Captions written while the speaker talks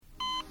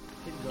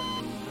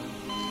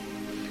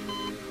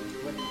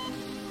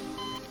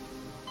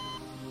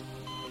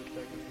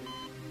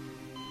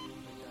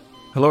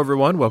Hello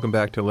everyone, welcome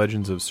back to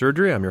Legends of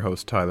Surgery. I'm your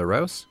host Tyler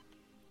Rouse.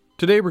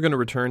 Today we're going to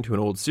return to an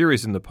old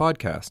series in the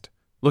podcast,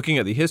 looking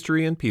at the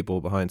history and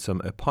people behind some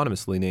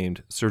eponymously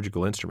named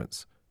surgical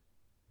instruments.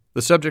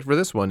 The subject for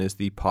this one is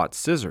the Potts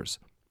scissors,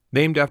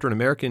 named after an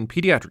American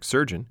pediatric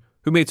surgeon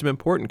who made some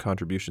important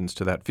contributions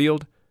to that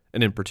field,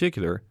 and in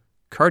particular,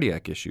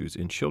 cardiac issues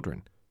in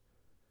children.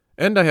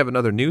 And I have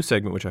another new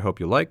segment which I hope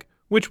you'll like,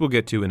 which we'll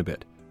get to in a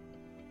bit.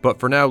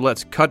 But for now,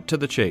 let's cut to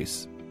the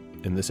chase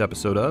in this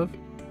episode of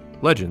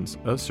Legends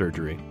of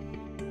Surgery.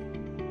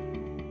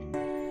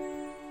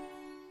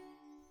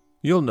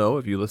 You'll know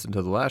if you listened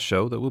to the last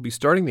show that we'll be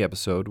starting the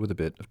episode with a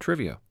bit of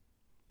trivia.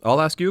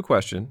 I'll ask you a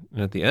question,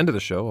 and at the end of the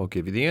show, I'll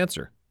give you the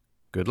answer.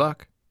 Good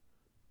luck.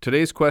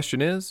 Today's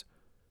question is,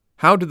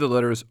 how did the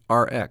letters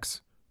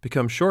RX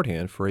become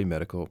shorthand for a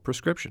medical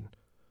prescription?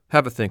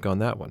 Have a think on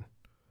that one.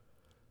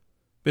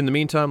 In the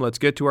meantime, let's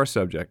get to our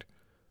subject,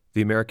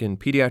 the American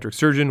pediatric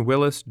surgeon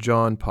Willis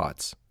John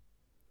Potts.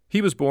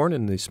 He was born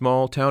in the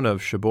small town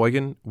of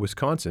Sheboygan,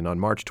 Wisconsin on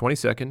March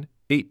 22,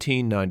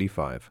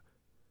 1895.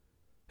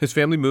 His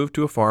family moved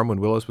to a farm when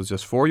Willis was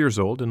just 4 years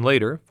old, and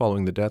later,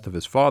 following the death of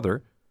his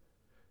father,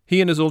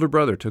 he and his older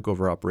brother took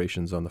over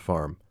operations on the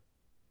farm.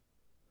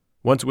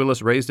 Once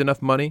Willis raised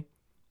enough money,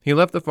 he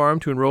left the farm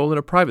to enroll in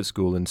a private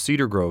school in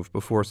Cedar Grove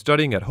before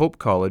studying at Hope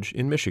College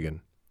in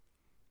Michigan.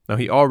 Now,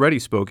 he already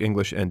spoke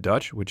English and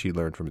Dutch, which he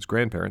learned from his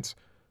grandparents,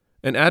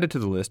 and added to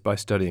the list by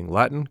studying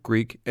Latin,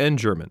 Greek, and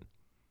German.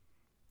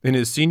 In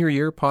his senior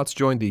year, Potts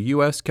joined the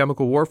U.S.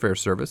 Chemical Warfare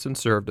Service and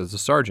served as a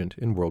sergeant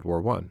in World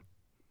War I.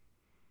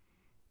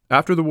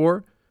 After the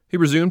war, he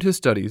resumed his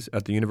studies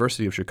at the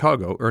University of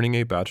Chicago, earning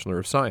a Bachelor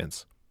of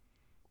Science.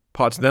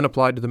 Potts then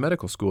applied to the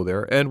medical school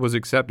there and was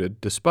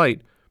accepted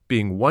despite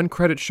being 1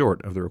 credit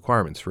short of the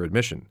requirements for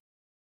admission.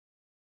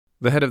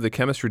 The head of the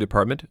chemistry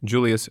department,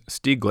 Julius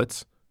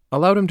Stieglitz,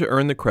 allowed him to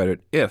earn the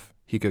credit if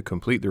he could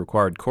complete the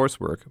required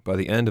coursework by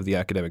the end of the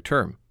academic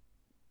term,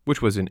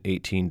 which was in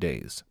 18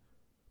 days.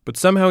 But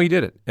somehow he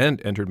did it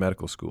and entered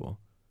medical school.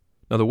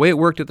 Now, the way it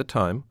worked at the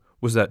time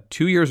was that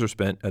 2 years were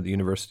spent at the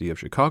University of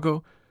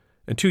Chicago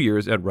and 2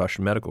 years at Rush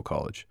Medical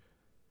College.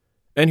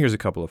 And here's a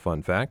couple of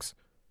fun facts.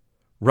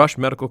 Rush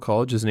Medical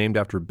College is named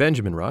after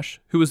Benjamin Rush,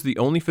 who was the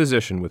only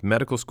physician with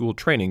medical school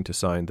training to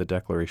sign the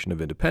Declaration of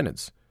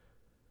Independence.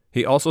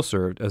 He also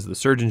served as the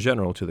Surgeon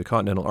General to the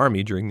Continental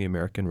Army during the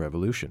American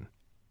Revolution.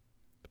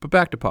 But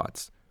back to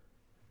Potts.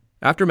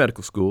 After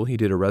medical school, he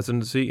did a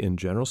residency in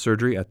general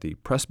surgery at the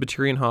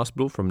Presbyterian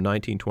Hospital from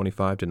 1925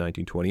 to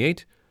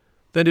 1928,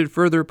 then did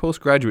further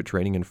postgraduate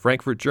training in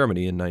Frankfurt,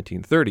 Germany in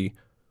 1930,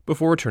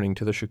 before returning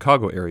to the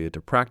Chicago area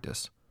to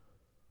practice.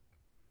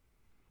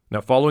 Now,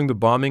 following the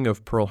bombing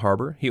of Pearl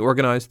Harbor, he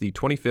organized the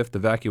 25th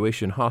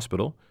Evacuation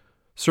Hospital,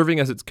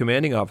 serving as its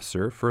commanding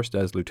officer, first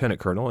as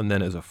lieutenant colonel and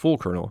then as a full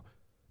colonel,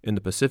 in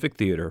the Pacific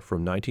Theater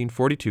from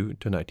 1942 to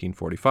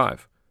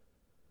 1945.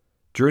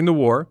 During the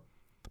war,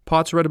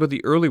 Potts read about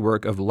the early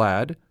work of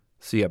Ladd,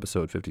 see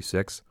episode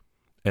 56,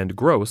 and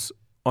Gross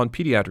on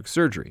pediatric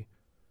surgery,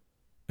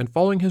 and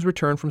following his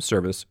return from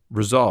service,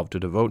 resolved to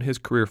devote his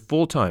career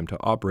full-time to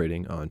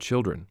operating on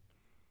children.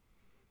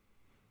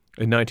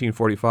 In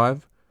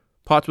 1945,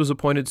 Potts was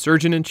appointed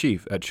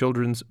surgeon-in-chief at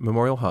Children's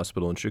Memorial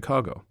Hospital in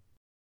Chicago.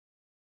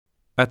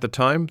 At the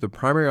time, the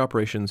primary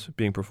operations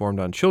being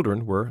performed on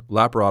children were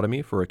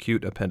laparotomy for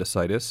acute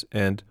appendicitis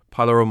and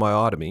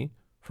pyloromyotomy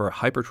for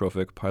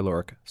hypertrophic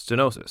pyloric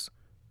stenosis,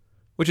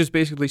 which is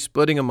basically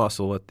splitting a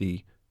muscle at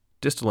the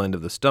distal end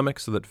of the stomach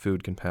so that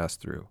food can pass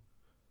through.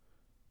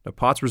 Now,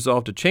 Potts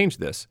resolved to change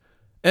this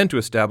and to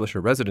establish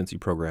a residency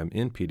program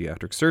in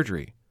pediatric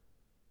surgery.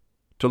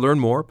 To learn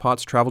more,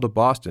 Potts traveled to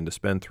Boston to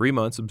spend 3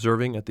 months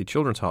observing at the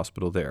Children's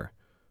Hospital there.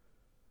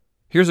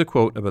 Here's a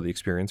quote about the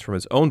experience from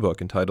his own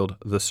book entitled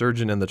The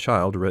Surgeon and the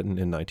Child, written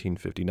in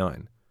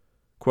 1959.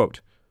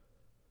 Quote,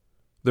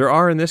 "There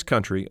are in this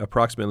country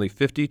approximately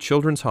 50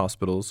 children's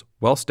hospitals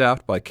well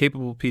staffed by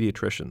capable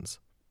pediatricians.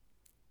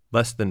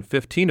 Less than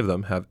 15 of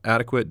them have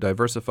adequate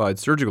diversified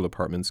surgical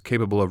departments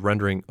capable of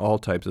rendering all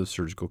types of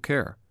surgical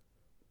care.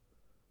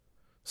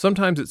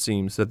 Sometimes it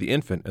seems that the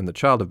infant and the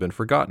child have been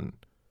forgotten,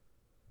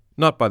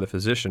 not by the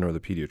physician or the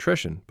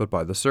pediatrician, but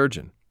by the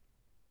surgeon.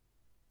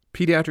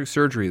 Pediatric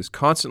surgery is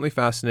constantly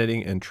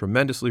fascinating and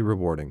tremendously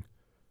rewarding.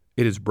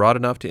 It is broad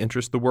enough to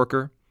interest the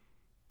worker,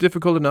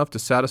 difficult enough to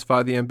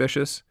satisfy the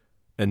ambitious,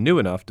 and new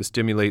enough to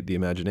stimulate the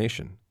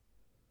imagination.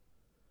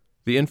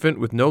 The infant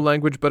with no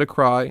language but a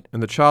cry,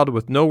 and the child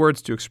with no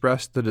words to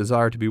express the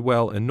desire to be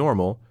well and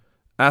normal,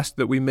 ask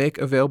that we make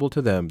available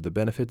to them the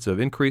benefits of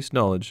increased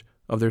knowledge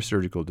of their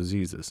surgical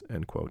diseases."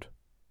 End quote.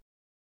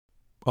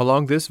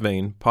 Along this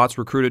vein, Potts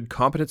recruited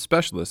competent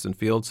specialists in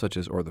fields such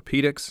as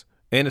orthopedics,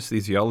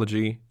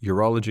 anesthesiology,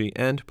 urology,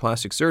 and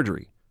plastic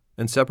surgery,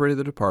 and separated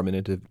the department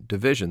into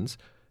divisions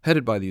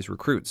headed by these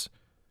recruits,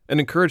 and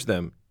encouraged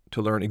them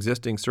to learn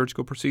existing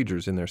surgical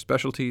procedures in their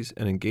specialties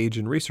and engage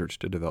in research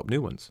to develop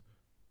new ones.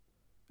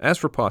 As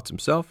for Potts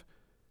himself,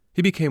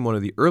 he became one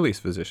of the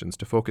earliest physicians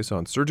to focus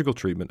on surgical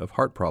treatment of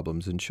heart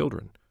problems in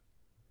children.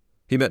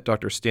 He met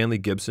Dr. Stanley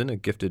Gibson, a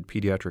gifted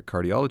pediatric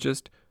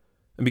cardiologist,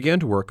 and began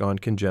to work on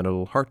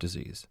congenital heart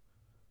disease.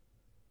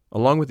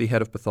 Along with the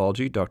head of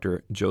pathology,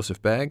 Dr.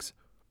 Joseph Baggs,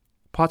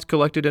 Potts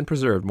collected and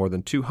preserved more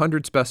than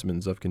 200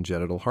 specimens of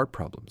congenital heart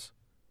problems.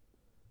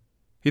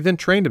 He then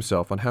trained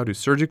himself on how to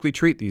surgically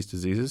treat these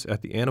diseases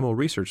at the Animal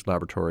Research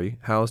Laboratory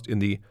housed in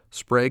the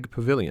Sprague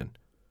Pavilion,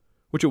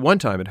 which at one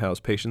time had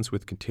housed patients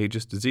with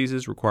contagious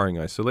diseases requiring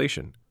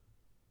isolation.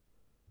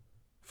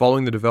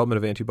 Following the development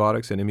of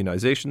antibiotics and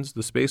immunizations,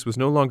 the space was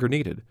no longer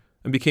needed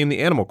and became the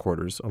animal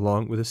quarters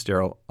along with a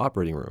sterile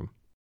operating room.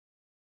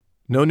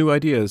 No new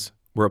ideas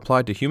were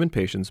applied to human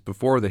patients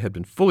before they had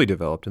been fully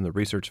developed in the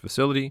research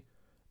facility,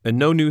 and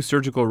no new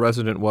surgical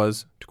resident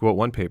was, to quote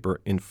one paper,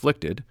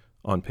 inflicted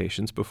on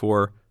patients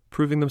before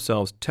proving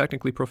themselves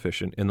technically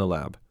proficient in the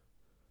lab.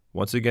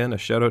 Once again, a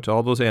shout out to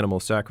all those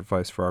animals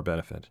sacrificed for our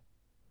benefit.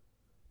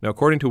 Now,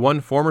 according to one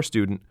former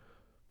student,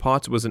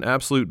 Potts was an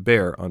absolute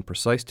bear on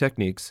precise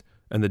techniques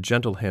and the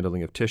gentle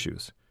handling of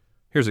tissues.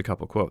 Here's a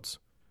couple quotes.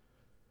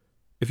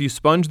 "If you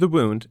sponge the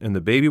wound and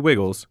the baby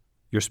wiggles,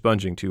 you're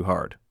sponging too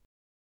hard.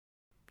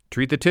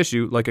 Treat the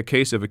tissue like a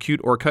case of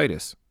acute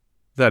orchitis.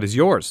 That is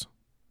yours."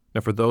 Now,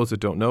 for those that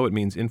don't know, it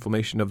means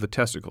inflammation of the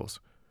testicles.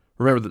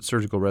 Remember that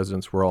surgical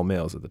residents were all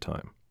males at the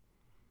time.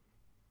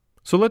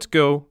 So let's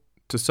go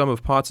to some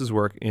of Potts's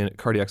work in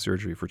cardiac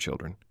surgery for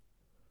children.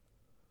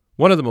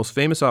 One of the most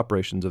famous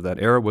operations of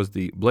that era was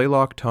the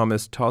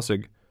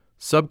Blaylock-Thomas-Taussig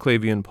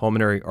subclavian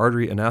pulmonary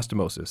artery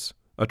anastomosis,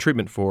 a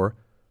treatment for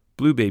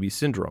blue baby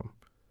syndrome,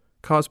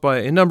 caused by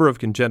a number of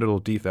congenital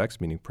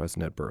defects, meaning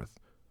present at birth,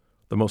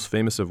 the most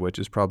famous of which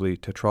is probably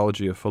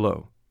tetralogy of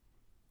Fallot.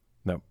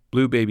 Now,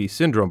 blue baby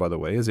syndrome, by the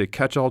way, is a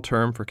catch-all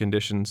term for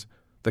conditions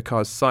that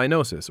cause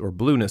cyanosis, or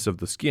blueness of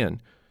the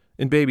skin,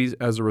 in babies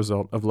as a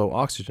result of low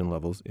oxygen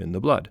levels in the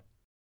blood.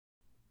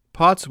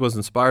 Potts was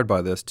inspired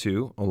by this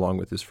to, along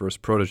with his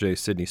first protege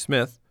Sidney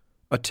Smith,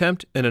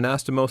 attempt an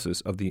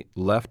anastomosis of the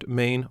left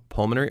main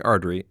pulmonary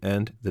artery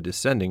and the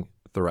descending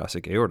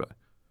thoracic aorta.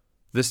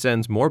 This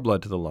sends more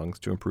blood to the lungs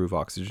to improve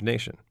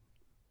oxygenation.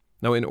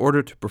 Now, in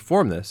order to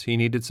perform this, he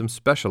needed some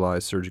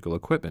specialized surgical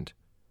equipment.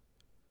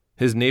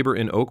 His neighbor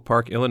in Oak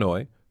Park,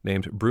 Illinois,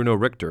 named Bruno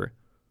Richter,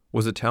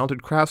 was a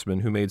talented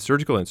craftsman who made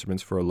surgical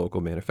instruments for a local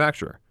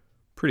manufacturer.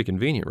 Pretty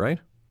convenient, right?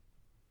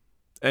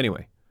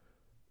 Anyway,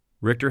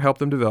 Richter helped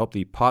them develop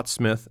the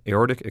Potts-Smith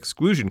aortic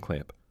exclusion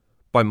clamp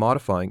by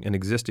modifying an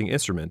existing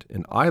instrument,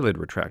 an eyelid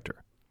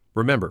retractor.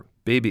 Remember,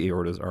 baby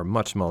aortas are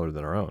much smaller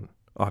than our own,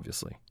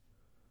 obviously.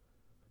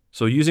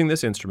 So using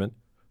this instrument,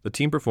 the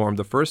team performed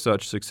the first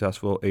such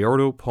successful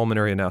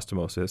aortopulmonary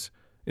anastomosis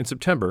in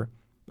September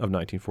of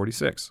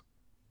 1946.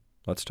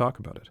 Let's talk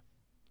about it.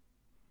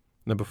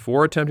 Now,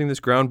 before attempting this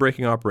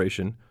groundbreaking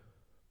operation,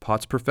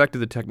 Potts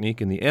perfected the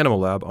technique in the animal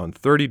lab on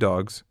 30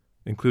 dogs,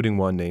 including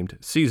one named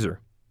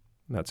Caesar.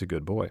 That's a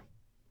good boy.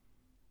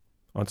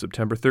 On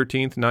September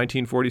 13,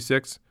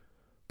 1946,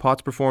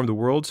 Potts performed the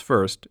world's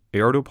first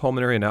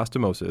aortopulmonary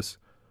anastomosis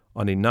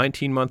on a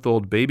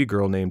 19-month-old baby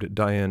girl named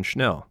Diane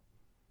Schnell.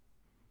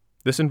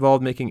 This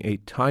involved making a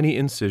tiny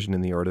incision in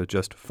the aorta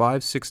just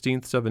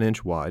 5/16 of an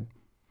inch wide,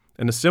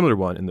 and a similar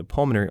one in the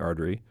pulmonary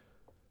artery,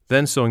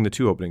 then sewing the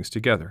two openings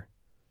together.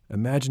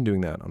 Imagine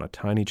doing that on a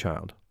tiny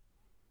child.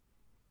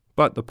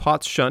 But the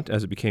Potts shunt,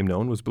 as it became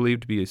known, was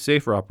believed to be a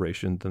safer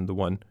operation than the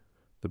one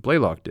that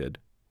Blaylock did,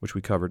 which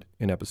we covered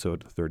in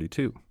episode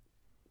 32.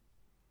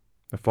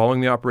 Now, following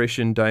the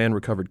operation, Diane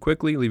recovered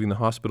quickly, leaving the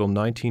hospital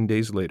 19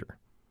 days later.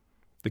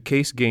 The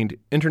case gained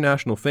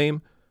international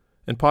fame,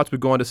 and Potts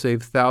would go on to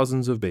save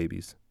thousands of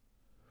babies.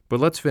 But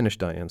let's finish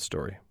Diane's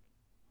story.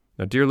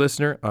 Now, dear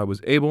listener, I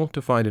was able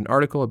to find an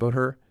article about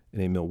her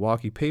in a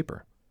Milwaukee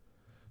paper.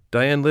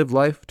 Diane lived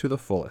life to the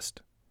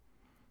fullest.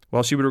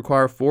 While she would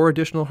require 4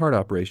 additional heart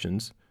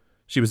operations,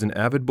 she was an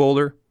avid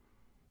bowler,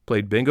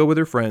 played bingo with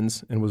her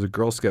friends, and was a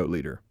Girl Scout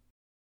leader.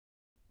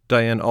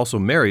 Diane also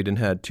married and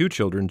had 2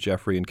 children,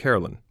 Jeffrey and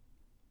Carolyn.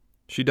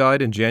 She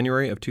died in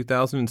January of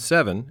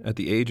 2007 at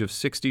the age of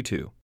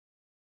 62.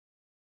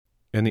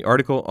 And the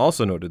article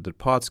also noted that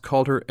Potts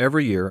called her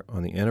every year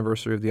on the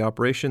anniversary of the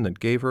operation that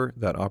gave her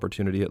that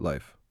opportunity at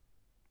life.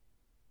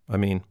 I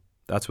mean,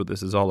 that's what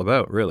this is all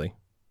about, really.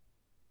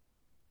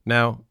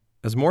 Now,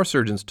 as more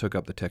surgeons took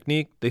up the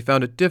technique, they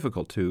found it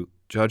difficult to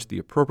judge the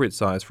appropriate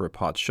size for a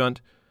Potts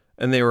shunt,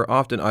 and they were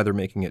often either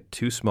making it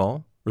too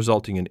small,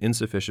 resulting in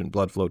insufficient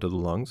blood flow to the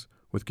lungs,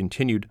 with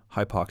continued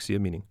hypoxia,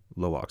 meaning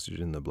low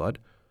oxygen in the blood,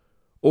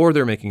 or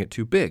they're making it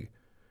too big,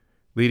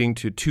 leading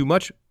to too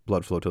much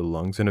blood flow to the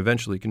lungs and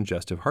eventually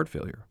congestive heart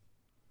failure.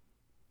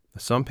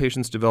 Some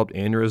patients developed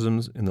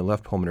aneurysms in the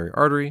left pulmonary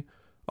artery,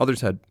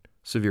 others had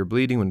severe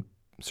bleeding when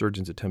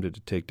surgeons attempted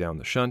to take down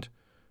the shunt.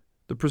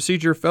 The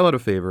procedure fell out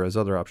of favor as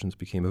other options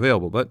became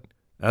available, but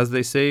as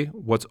they say,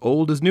 what's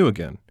old is new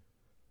again,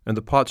 and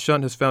the Potts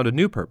shunt has found a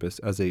new purpose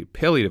as a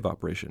palliative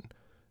operation,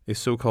 a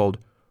so-called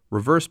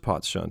reverse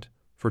Potts shunt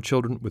for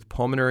children with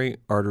pulmonary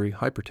artery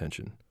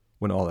hypertension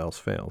when all else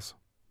fails.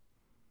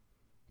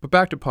 But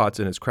back to Potts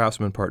and his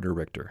craftsman partner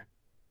Richter.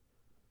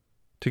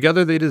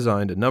 Together they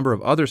designed a number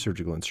of other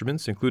surgical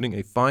instruments, including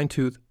a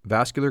fine-tooth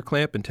vascular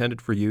clamp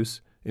intended for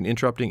use in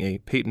interrupting a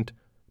patent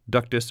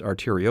ductus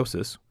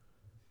arteriosus,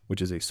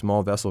 which is a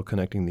small vessel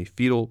connecting the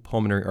fetal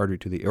pulmonary artery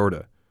to the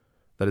aorta,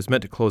 that is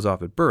meant to close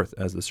off at birth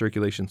as the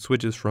circulation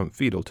switches from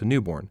fetal to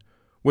newborn,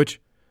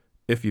 which,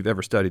 if you've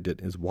ever studied it,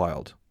 is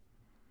wild.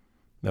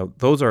 Now,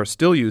 those are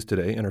still used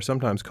today and are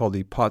sometimes called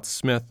the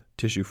Potts-Smith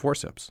tissue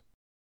forceps.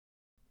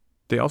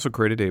 They also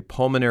created a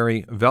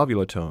pulmonary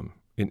valvulotome,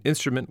 an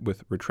instrument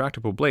with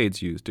retractable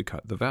blades used to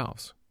cut the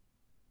valves.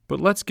 But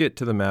let's get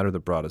to the matter that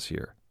brought us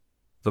here,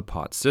 the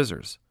Potts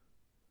scissors.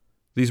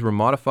 These were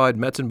modified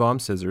Metzenbaum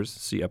scissors,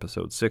 see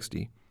episode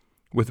 60,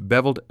 with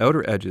beveled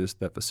outer edges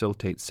that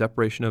facilitate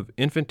separation of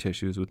infant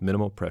tissues with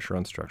minimal pressure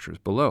on structures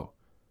below.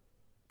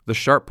 The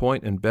sharp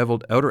point and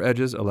beveled outer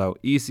edges allow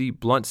easy,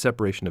 blunt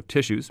separation of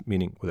tissues,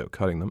 meaning without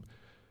cutting them,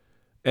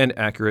 and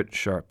accurate,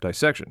 sharp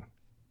dissection,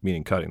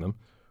 meaning cutting them,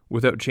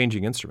 without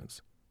changing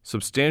instruments,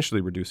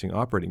 substantially reducing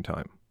operating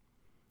time,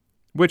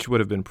 which would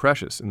have been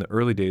precious in the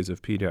early days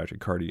of pediatric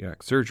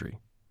cardiac surgery,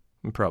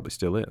 and probably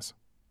still is.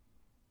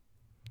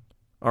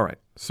 All right,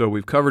 so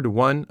we've covered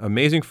one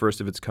amazing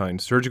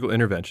first-of-its-kind surgical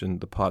intervention,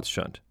 the Potts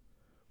shunt.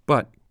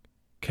 But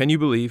can you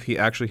believe he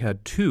actually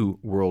had two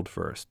world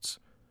firsts?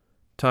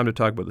 Time to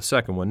talk about the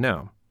second one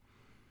now.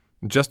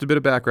 Just a bit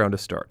of background to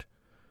start.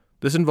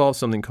 This involves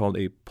something called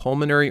a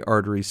pulmonary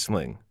artery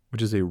sling,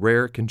 which is a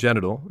rare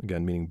congenital,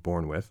 again meaning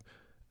born with,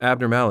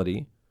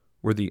 abnormality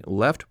where the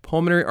left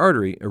pulmonary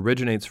artery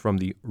originates from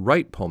the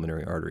right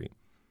pulmonary artery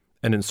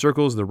and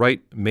encircles the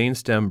right main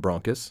stem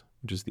bronchus,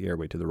 which is the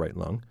airway to the right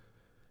lung,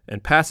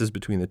 and passes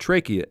between the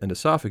trachea and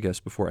esophagus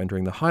before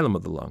entering the hilum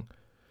of the lung.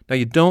 Now,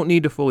 you don't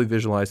need to fully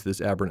visualize this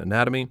aberrant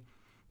anatomy.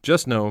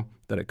 Just know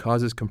that it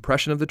causes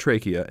compression of the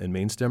trachea and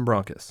main stem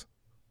bronchus,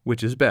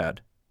 which is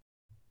bad.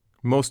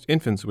 Most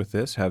infants with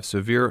this have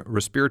severe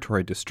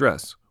respiratory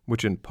distress,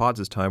 which in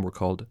Potts' time were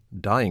called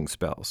dying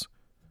spells.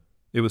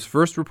 It was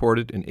first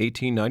reported in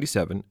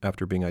 1897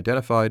 after being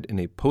identified in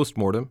a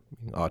post-mortem,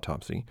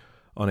 autopsy,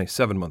 on a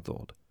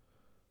 7-month-old.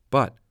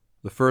 But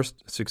the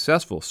first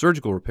successful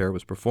surgical repair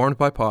was performed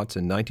by Potts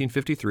in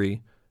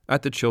 1953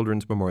 at the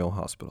Children's Memorial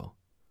Hospital.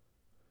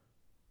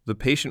 The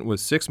patient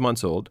was 6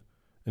 months old,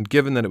 and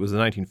given that it was the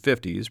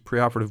 1950s,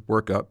 preoperative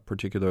workup,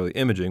 particularly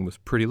imaging, was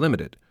pretty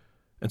limited,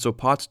 and so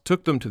Potts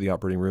took them to the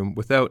operating room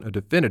without a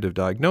definitive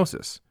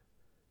diagnosis.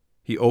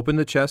 He opened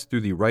the chest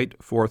through the right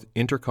fourth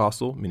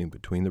intercostal, meaning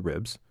between the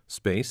ribs,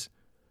 space,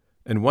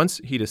 and once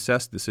he'd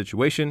assessed the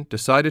situation,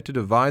 decided to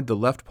divide the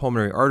left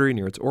pulmonary artery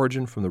near its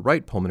origin from the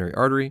right pulmonary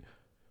artery,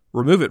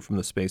 remove it from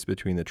the space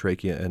between the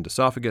trachea and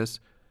esophagus,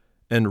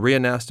 and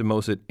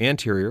reanastomose it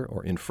anterior,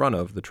 or in front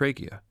of, the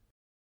trachea.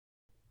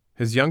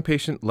 His young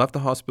patient left the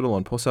hospital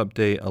on post-op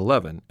day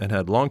 11 and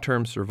had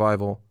long-term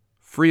survival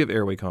free of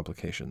airway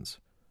complications.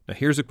 Now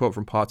here's a quote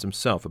from Potts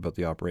himself about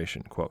the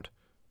operation, quote,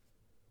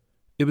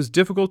 "It was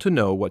difficult to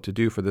know what to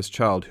do for this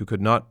child who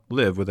could not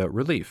live without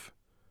relief.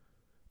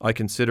 I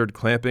considered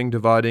clamping,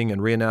 dividing, and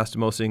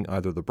reanastomosing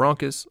either the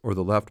bronchus or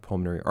the left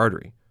pulmonary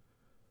artery.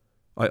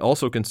 I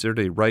also considered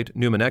a right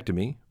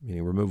pneumonectomy,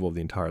 meaning removal of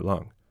the entire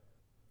lung.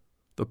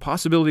 The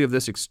possibility of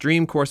this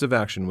extreme course of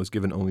action was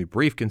given only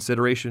brief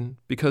consideration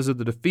because of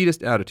the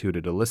defeatist attitude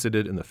it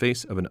elicited in the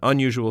face of an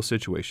unusual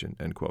situation."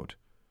 End quote.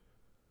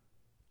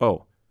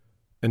 Oh,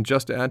 and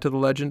just to add to the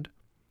legend,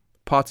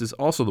 Potts is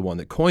also the one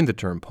that coined the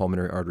term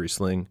pulmonary artery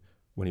sling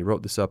when he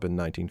wrote this up in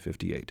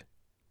 1958.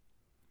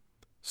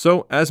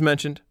 So, as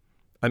mentioned,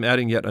 I'm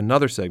adding yet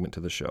another segment to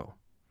the show.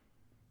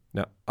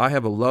 Now, I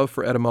have a love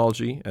for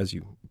etymology, as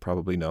you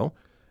probably know,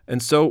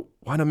 and so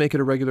why not make it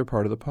a regular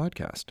part of the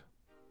podcast?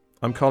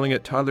 I'm calling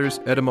it Tyler's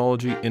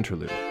Etymology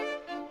Interlude.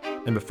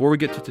 And before we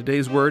get to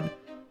today's word,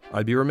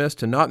 I'd be remiss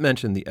to not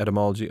mention the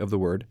etymology of the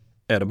word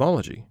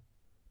etymology.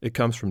 It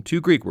comes from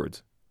two Greek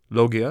words,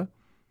 logia,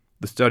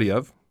 the study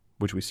of,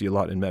 which we see a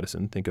lot in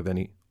medicine, think of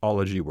any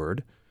ology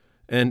word,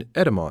 and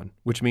etymon,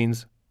 which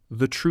means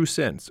the true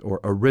sense or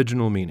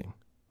original meaning.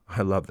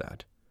 I love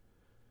that.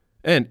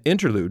 And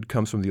interlude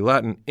comes from the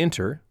Latin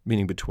inter,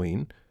 meaning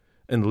between,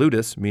 and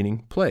ludus,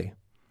 meaning play.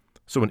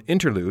 So an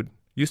interlude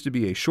used to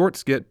be a short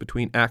skit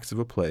between acts of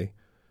a play,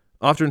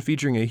 often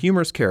featuring a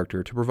humorous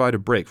character to provide a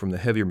break from the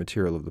heavier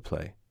material of the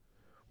play,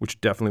 which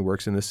definitely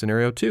works in this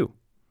scenario too.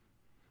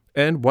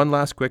 And one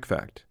last quick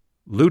fact.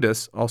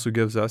 Ludus also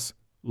gives us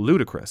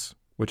ludicrous,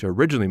 which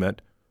originally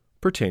meant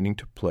pertaining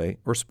to play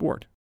or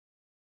sport.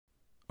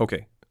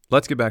 Okay,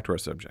 let's get back to our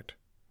subject.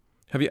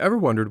 Have you ever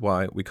wondered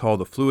why we call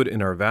the fluid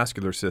in our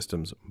vascular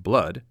systems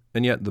blood,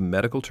 and yet the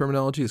medical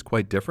terminology is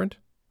quite different?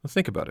 Well,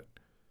 think about it.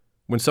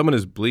 When someone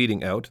is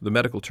bleeding out, the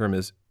medical term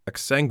is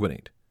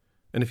exsanguinate.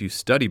 And if you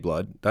study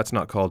blood, that's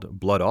not called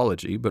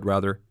bloodology, but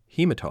rather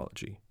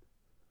hematology.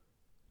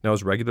 Now,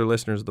 as regular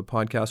listeners of the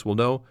podcast will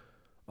know,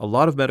 a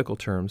lot of medical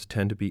terms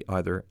tend to be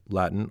either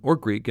Latin or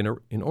Greek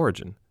in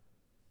origin.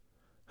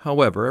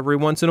 However, every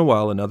once in a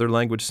while, another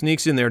language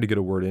sneaks in there to get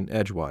a word in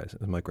edgewise,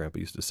 as my grandpa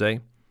used to say.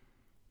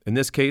 In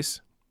this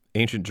case,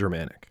 ancient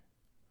Germanic.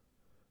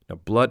 Now,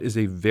 blood is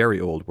a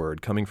very old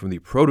word coming from the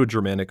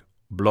Proto-Germanic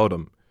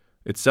blodum,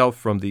 itself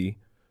from the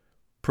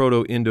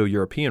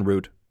Proto-Indo-European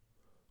root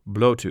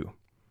blotu,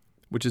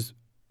 which is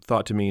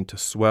thought to mean to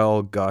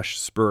swell, gush,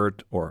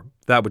 spurt, or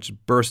that which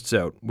bursts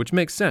out, which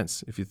makes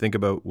sense if you think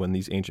about when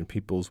these ancient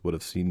peoples would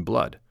have seen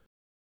blood.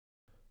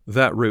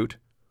 That root,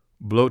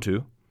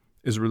 blotu,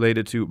 is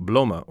related to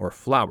bloma, or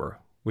flower,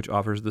 which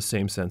offers the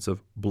same sense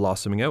of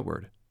blossoming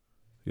outward.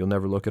 You'll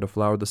never look at a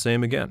flower the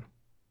same again.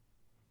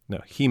 Now,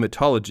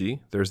 hematology,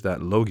 there's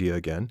that logia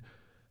again,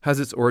 has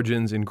its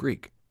origins in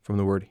Greek, from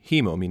the word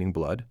hemo, meaning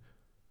blood,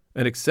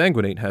 and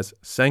exsanguinate has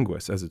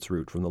sanguis as its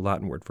root, from the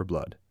Latin word for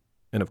blood.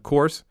 And of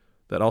course,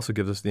 that also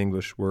gives us the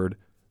English word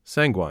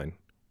sanguine,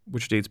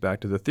 which dates back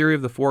to the theory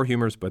of the four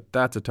humors, but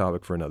that's a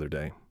topic for another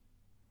day.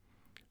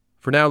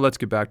 For now, let's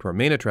get back to our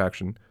main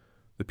attraction,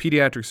 the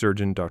pediatric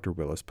surgeon, Dr.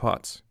 Willis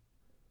Potts.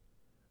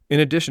 In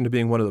addition to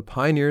being one of the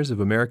pioneers of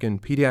American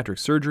pediatric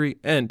surgery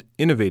and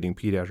innovating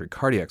pediatric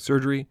cardiac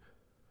surgery,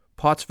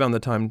 Potts found the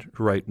time to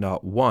write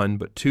not one,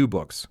 but 2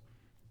 books.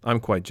 I'm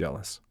quite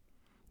jealous.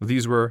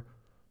 These were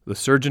The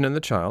Surgeon and the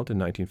Child in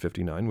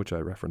 1959, which I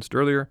referenced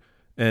earlier,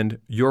 and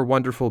Your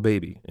Wonderful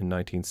Baby in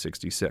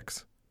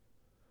 1966.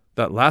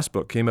 That last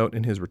book came out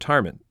in his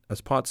retirement,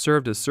 as Potts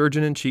served as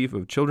Surgeon-in-Chief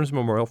of Children's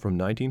Memorial from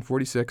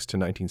 1946 to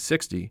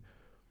 1960,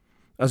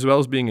 as well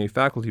as being a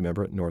faculty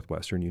member at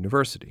Northwestern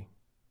University.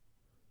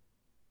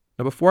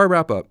 Now, before I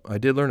wrap up, I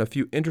did learn a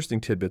few interesting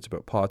tidbits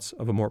about Potts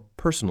of a more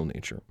personal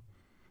nature.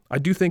 I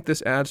do think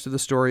this adds to the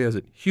story as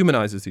it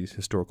humanizes these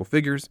historical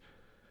figures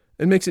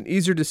and makes it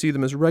easier to see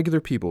them as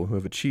regular people who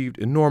have achieved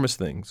enormous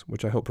things,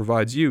 which I hope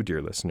provides you,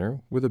 dear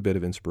listener, with a bit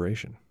of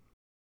inspiration.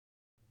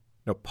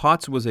 Now,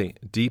 Potts was a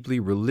deeply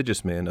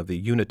religious man of the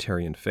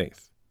Unitarian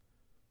faith.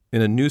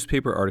 In a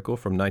newspaper article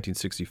from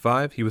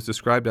 1965, he was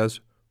described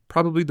as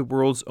probably the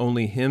world's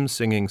only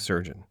hymn-singing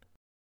surgeon.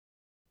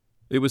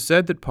 It was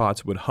said that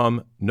Potts would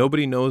hum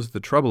 "Nobody Knows the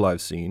Trouble I've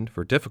Seen"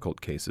 for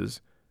difficult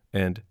cases,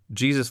 and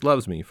 "Jesus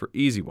Loves Me" for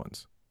easy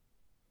ones.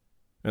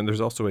 And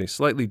there's also a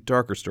slightly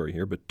darker story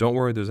here, but don't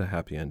worry, there's a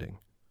happy ending.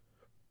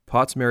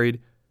 Potts married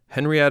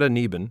Henrietta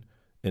Neben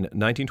in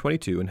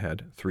 1922 and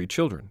had 3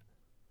 children.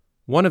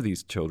 One of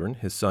these children,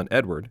 his son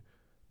Edward,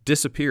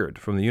 disappeared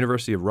from the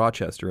University of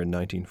Rochester in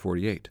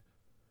 1948.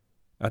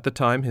 At the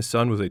time, his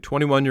son was a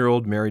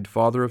 21-year-old married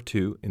father of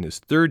 2 in his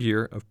 3rd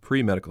year of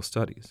pre-medical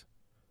studies.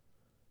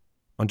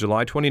 On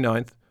July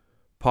 29th,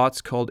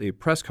 Potts called a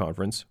press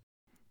conference.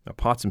 Now,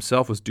 Potts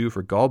himself was due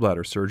for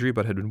gallbladder surgery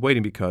but had been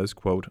waiting because,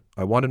 quote,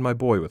 "I wanted my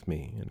boy with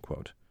me," end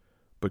quote,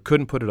 but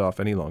couldn't put it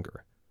off any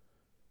longer.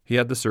 He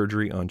had the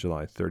surgery on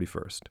July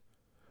 31st.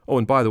 Oh,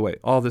 and by the way,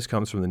 all this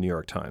comes from the New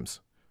York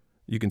Times.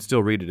 You can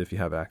still read it if you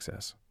have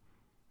access.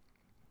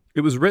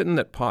 It was written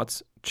that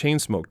Potts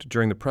chain-smoked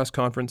during the press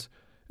conference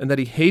and that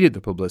he hated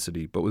the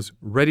publicity but was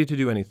ready to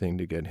do anything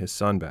to get his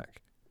son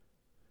back.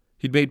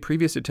 He'd made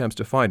previous attempts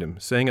to find him,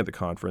 saying at the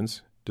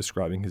conference,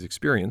 describing his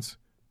experience,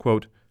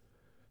 quote,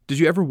 "Did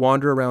you ever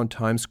wander around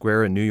Times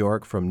Square in New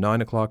York from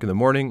 9 o'clock in the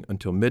morning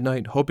until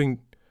midnight,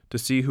 hoping to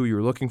see who you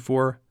were looking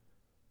for?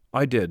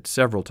 I did,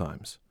 several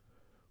times.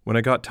 When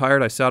I got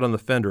tired, I sat on the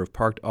fender of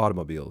parked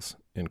automobiles,"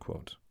 end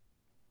quote.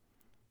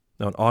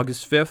 Now, on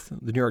August 5th,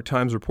 the New York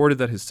Times reported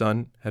that his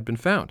son had been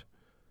found.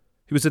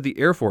 He was at the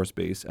Air Force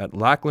Base at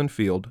Lackland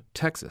Field,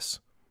 Texas.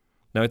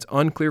 Now, it's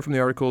unclear from the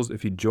articles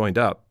if he'd joined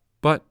up,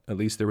 but at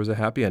least there was a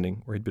happy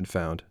ending where he'd been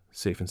found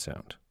safe and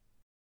sound.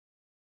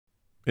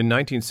 In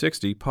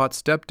 1960, Potts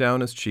stepped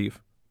down as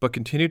chief, but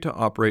continued to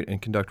operate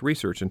and conduct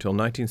research until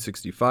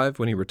 1965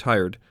 when he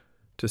retired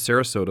to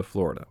Sarasota,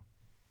 Florida.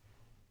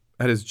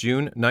 At his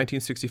June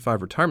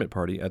 1965 retirement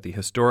party at the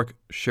historic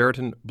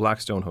Sheraton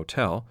Blackstone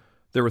Hotel,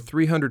 there were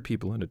 300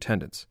 people in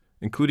attendance,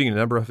 including a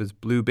number of his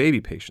blue baby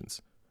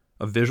patients,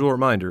 a visual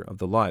reminder of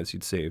the lives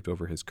he'd saved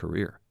over his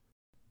career.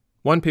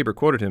 One paper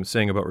quoted him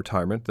saying about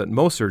retirement that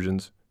most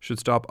surgeons should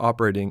stop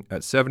operating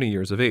at 70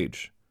 years of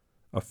age.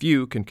 A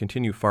few can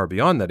continue far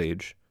beyond that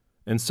age,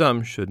 and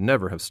some should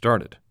never have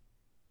started.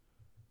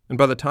 And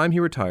by the time he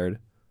retired,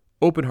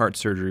 open heart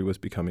surgery was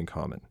becoming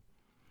common.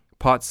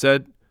 Potts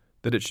said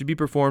that it should be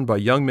performed by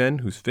young men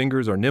whose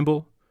fingers are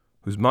nimble,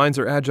 whose minds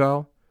are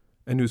agile,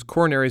 and whose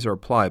coronaries are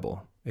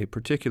pliable, a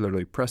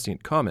particularly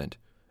prescient comment,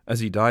 as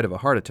he died of a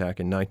heart attack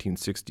in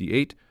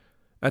 1968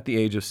 at the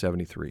age of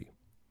 73.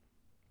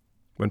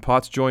 When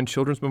Potts joined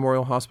Children's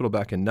Memorial Hospital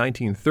back in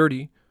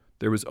 1930,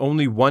 there was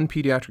only one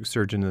pediatric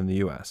surgeon in the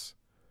U.S.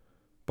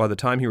 By the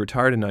time he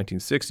retired in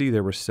 1960,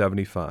 there were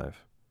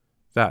 75.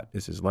 That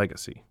is his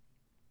legacy.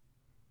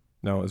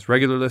 Now, as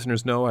regular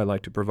listeners know, I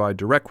like to provide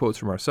direct quotes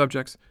from our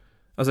subjects,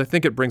 as I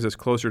think it brings us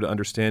closer to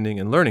understanding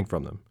and learning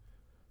from them.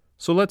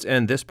 So let's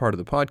end this part of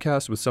the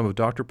podcast with some of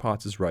Dr.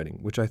 Potts' writing,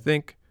 which I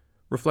think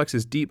reflects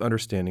his deep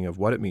understanding of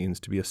what it means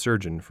to be a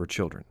surgeon for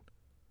children.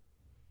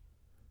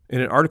 In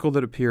an article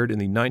that appeared in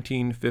the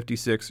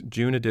 1956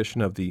 June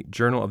edition of the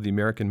Journal of the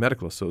American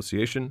Medical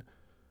Association,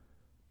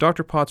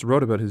 Dr. Potts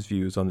wrote about his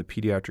views on the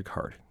pediatric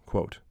heart,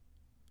 quote,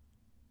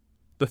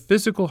 "The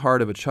physical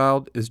heart of a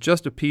child is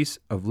just a piece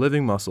of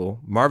living muscle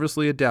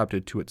marvelously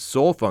adapted to its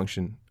sole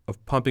function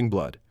of pumping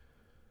blood.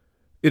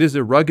 It is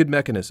a rugged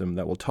mechanism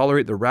that will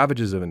tolerate the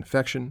ravages of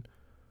infection,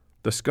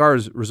 the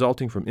scars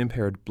resulting from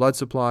impaired blood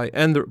supply,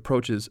 and the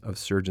approaches of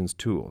surgeons'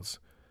 tools.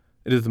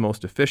 It is the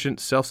most efficient,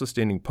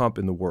 self-sustaining pump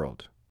in the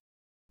world.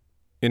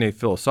 In a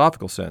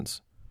philosophical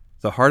sense,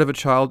 the heart of a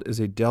child is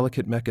a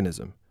delicate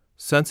mechanism,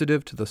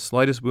 sensitive to the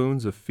slightest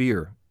wounds of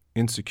fear,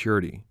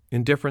 insecurity,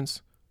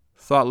 indifference,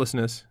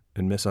 thoughtlessness,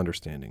 and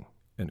misunderstanding."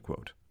 End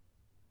quote.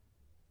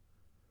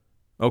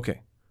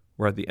 Okay,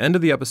 we're at the end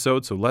of the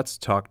episode, so let's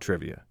talk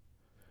trivia.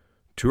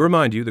 To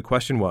remind you, the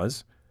question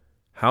was,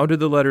 how did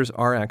the letters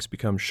RX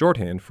become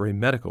shorthand for a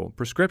medical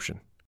prescription?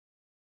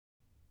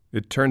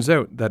 It turns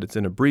out that it's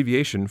an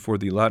abbreviation for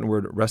the Latin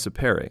word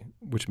recipere,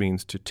 which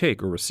means to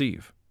take or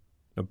receive.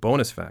 A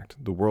bonus fact,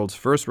 the world's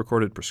first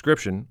recorded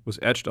prescription was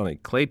etched on a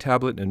clay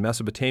tablet in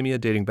Mesopotamia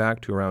dating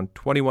back to around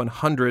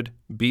 2100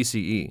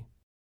 BCE.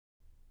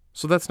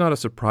 So that's not a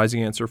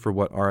surprising answer for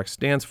what RX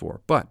stands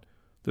for, but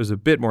there's a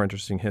bit more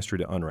interesting history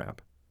to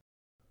unwrap.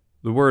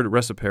 The word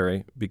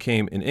recipere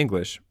became, in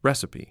English,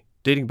 recipe,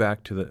 dating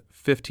back to the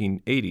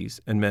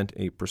 1580s and meant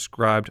a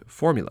prescribed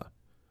formula.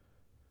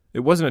 It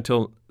wasn't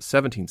until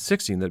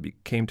 1716 that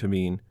it came to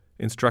mean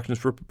instructions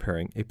for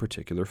preparing a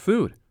particular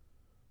food.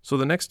 So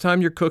the next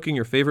time you're cooking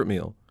your favorite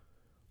meal,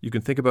 you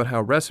can think about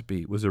how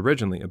recipe was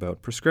originally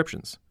about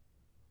prescriptions.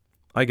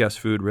 I guess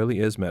food really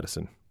is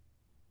medicine.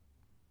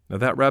 Now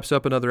that wraps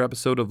up another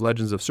episode of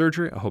Legends of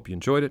Surgery. I hope you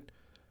enjoyed it.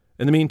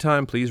 In the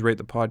meantime, please rate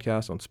the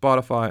podcast on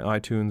Spotify,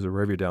 iTunes, or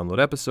wherever you download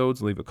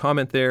episodes. Leave a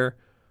comment there.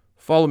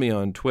 Follow me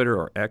on Twitter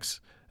or X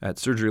at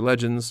Surgery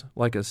Legends.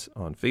 Like us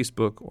on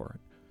Facebook or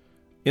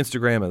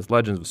Instagram as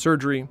Legends of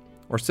Surgery.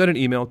 Or send an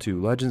email to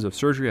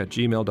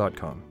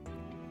legendsofsurgery@gmail.com.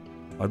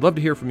 I'd love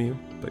to hear from you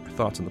about your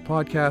thoughts on the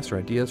podcast or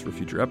ideas for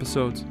future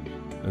episodes.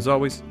 As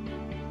always,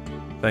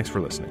 thanks for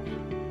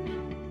listening.